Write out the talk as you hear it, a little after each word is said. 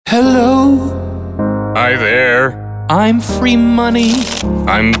Hello, Hi there. I'm free money.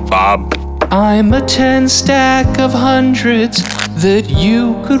 I'm Bob. I'm a 10 stack of hundreds that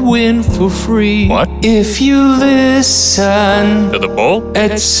you could win for free. What? If you listen To the bull?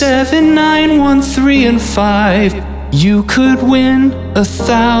 at 7, 9, 1, 3, and 5, you could win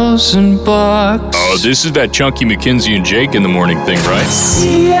 $1,000. Oh, this is that chunky McKinzie and Jake in the morning thing, right?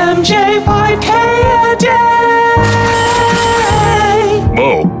 CMJ 5K a day.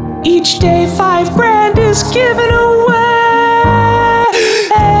 Whoa. Each day 5 grand is given away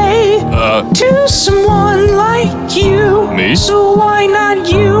to someone like you. Me? So why not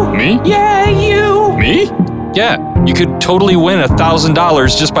you? Me? Yeah, you. Me? Yeah, you could totally win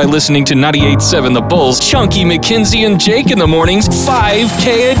 $1,000 just by listening to 98.7 The Bull's Chunky McKinzie and Jake in the morning's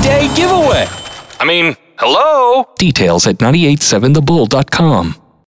 5K a day giveaway. I mean, hello? Details at 987thebull.com.